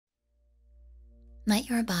Let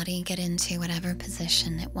your body get into whatever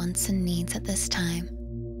position it wants and needs at this time.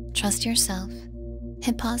 Trust yourself.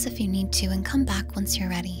 Hit pause if you need to and come back once you're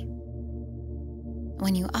ready.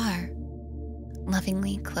 When you are,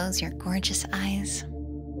 lovingly close your gorgeous eyes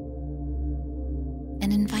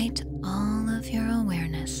and invite all of your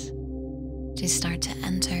awareness to start to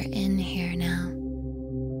enter in here now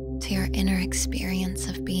to your inner experience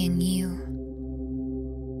of being you.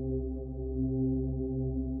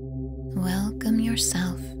 Welcome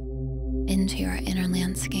yourself into your inner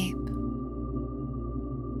landscape,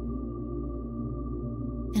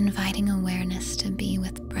 inviting awareness to be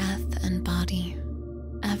with breath and body,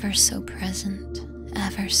 ever so present,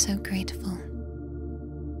 ever so grateful.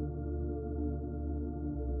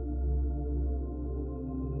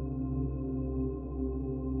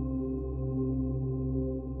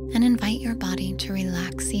 And invite your body to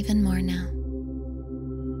relax even more now.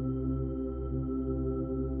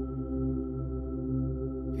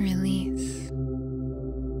 Release,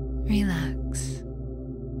 relax,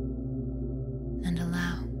 and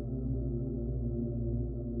allow.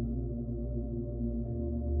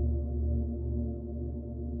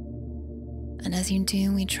 And as you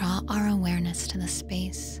do, we draw our awareness to the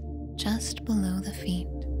space just below the feet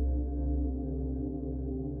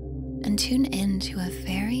and tune into a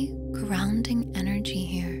very grounding energy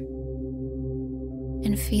here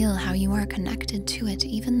and feel how you are connected to it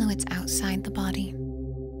even though it's outside the body.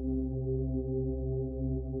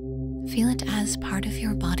 Feel it as part of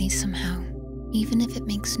your body somehow, even if it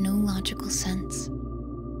makes no logical sense.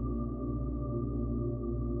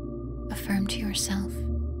 Affirm to yourself,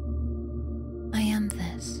 I am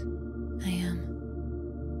this, I am.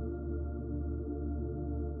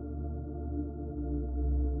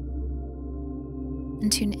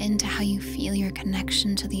 And tune into how you feel your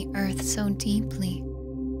connection to the earth so deeply,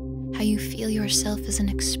 how you feel yourself as an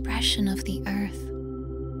expression of the earth.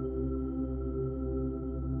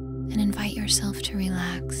 And invite yourself to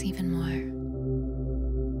relax even more.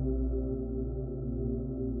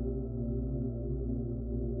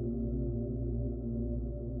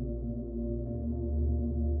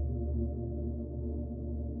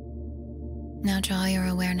 Now draw your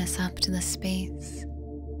awareness up to the space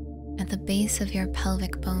at the base of your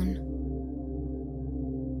pelvic bone,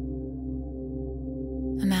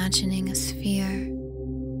 imagining a sphere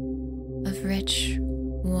of rich,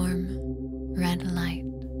 warm, red light.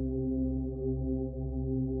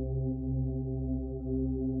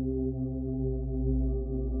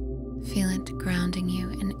 Feel it grounding you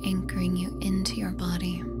and anchoring you into your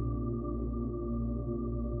body.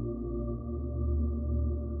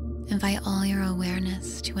 Invite all your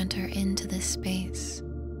awareness to enter into this space.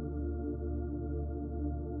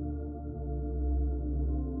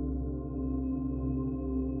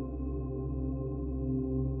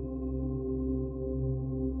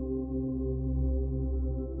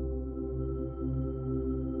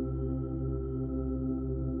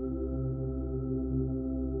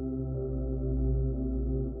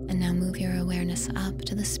 And now move your awareness up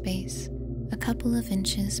to the space a couple of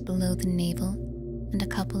inches below the navel and a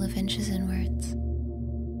couple of inches inwards.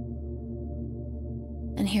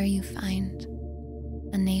 And here you find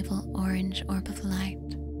a navel orange orb of light.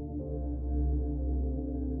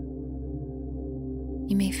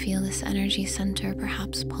 You may feel this energy center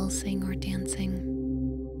perhaps pulsing or dancing.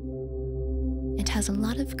 It has a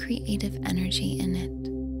lot of creative energy in it.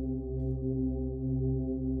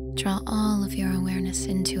 Draw all of your awareness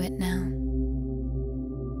into it now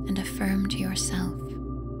and affirm to yourself,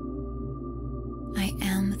 I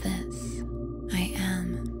am this, I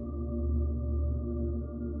am.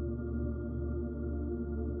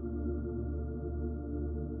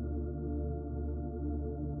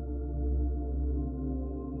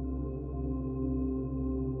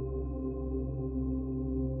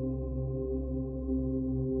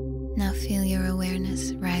 Now feel your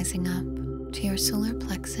awareness rising up to your solar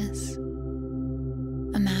plexus,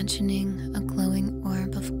 imagining a glowing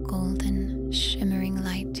orb of golden, shimmering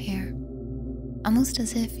light here, almost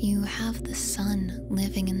as if you have the sun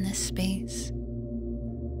living in this space.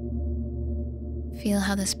 Feel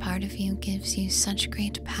how this part of you gives you such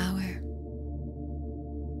great power,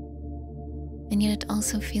 and yet it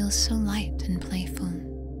also feels so light and playful.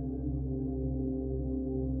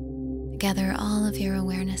 Gather all of your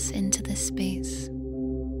awareness into this space,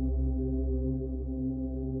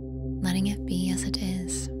 letting it be as it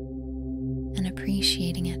is and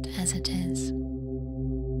appreciating it as it is.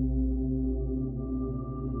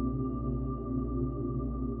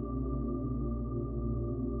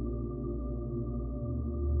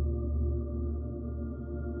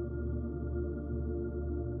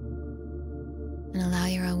 And allow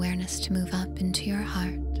your awareness to move up into your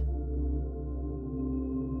heart,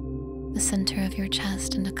 the center of your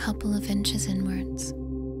chest, and a couple of inches inwards,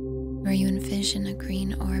 where you envision a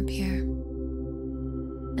green orb here.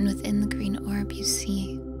 And within the green orb, you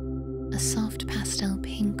see a soft pastel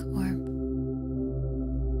pink orb,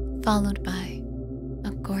 followed by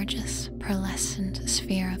a gorgeous pearlescent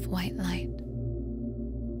sphere of white light.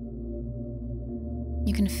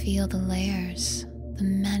 You can feel the layers, the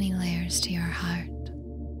many layers to your heart,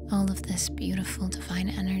 all of this beautiful divine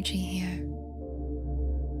energy here.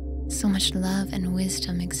 So much love and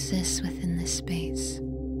wisdom exists within this space.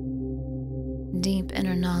 Deep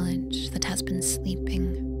inner knowledge that has been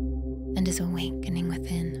sleeping and is awakening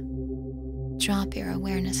within. Drop your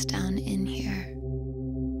awareness down in here.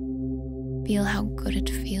 Feel how good it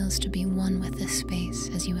feels to be one with this space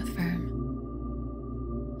as you affirm,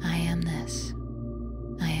 I am this.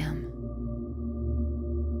 I am.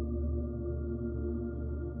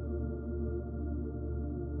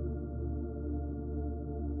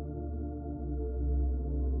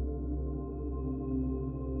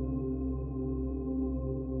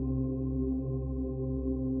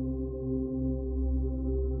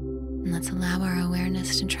 And let's allow our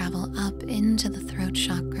awareness to travel up into the throat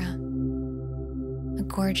chakra, a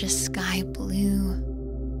gorgeous sky blue.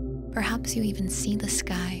 Perhaps you even see the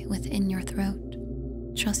sky within your throat.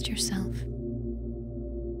 Trust yourself.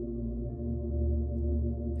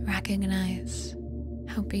 Recognize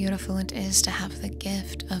how beautiful it is to have the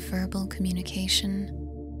gift of verbal communication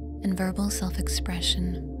and verbal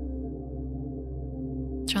self-expression.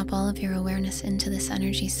 Drop all of your awareness into this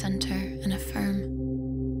energy center and affirm,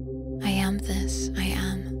 I am this, I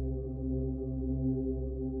am.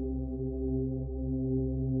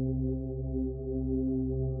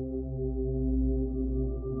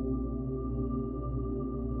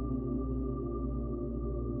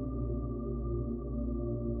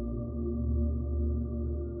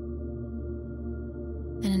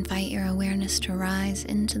 And invite your awareness to rise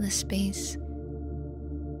into the space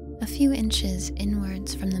a few inches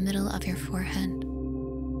inwards from the middle of your forehead.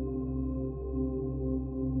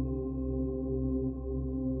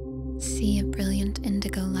 See a brilliant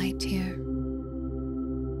indigo light here.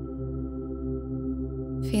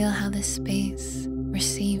 Feel how this space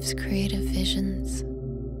receives creative visions,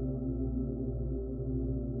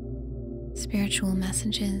 spiritual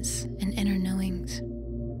messages, and inner knowings.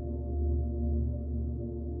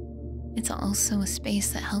 It's also a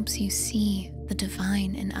space that helps you see the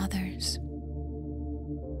divine in others.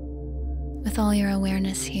 With all your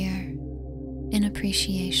awareness here, in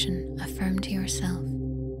appreciation, affirm to yourself,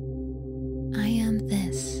 I am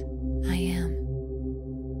this, I am.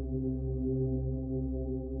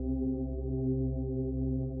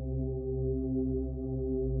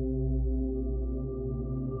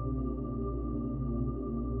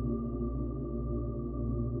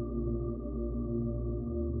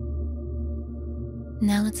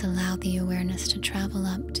 Now let's allow the awareness to travel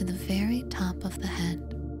up to the very top of the head,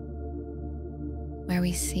 where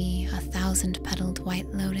we see 1,000-petaled white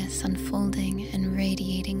lotus unfolding and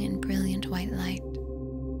radiating in brilliant white light.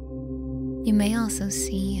 You may also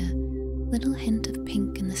see a little hint of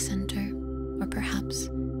pink in the center, or perhaps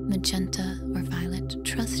magenta or violet.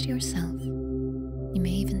 Trust yourself. You may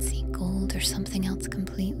even see gold or something else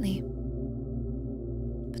completely.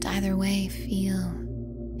 But either way, you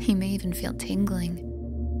may even feel tingling.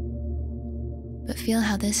 But feel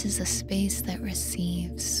how this is a space that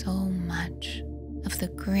receives so much of the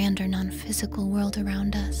grander non-physical world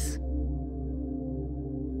around us.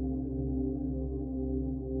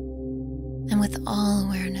 And with all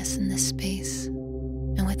awareness in this space,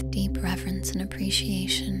 and with deep reverence and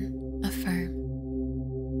appreciation, affirm,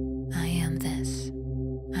 I am this,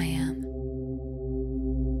 I am.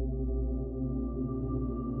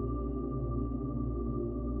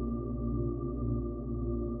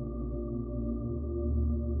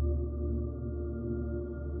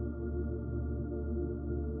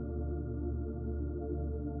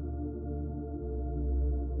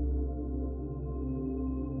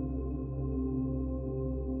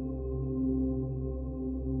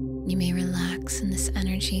 You may relax in this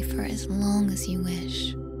energy for as long as you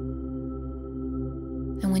wish.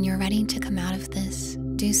 And when you're ready to come out of this,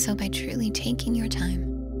 do so by truly taking your time,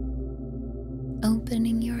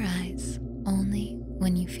 opening your eyes only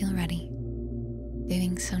when you feel ready,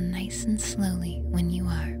 doing so nice and slowly when you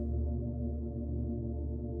are.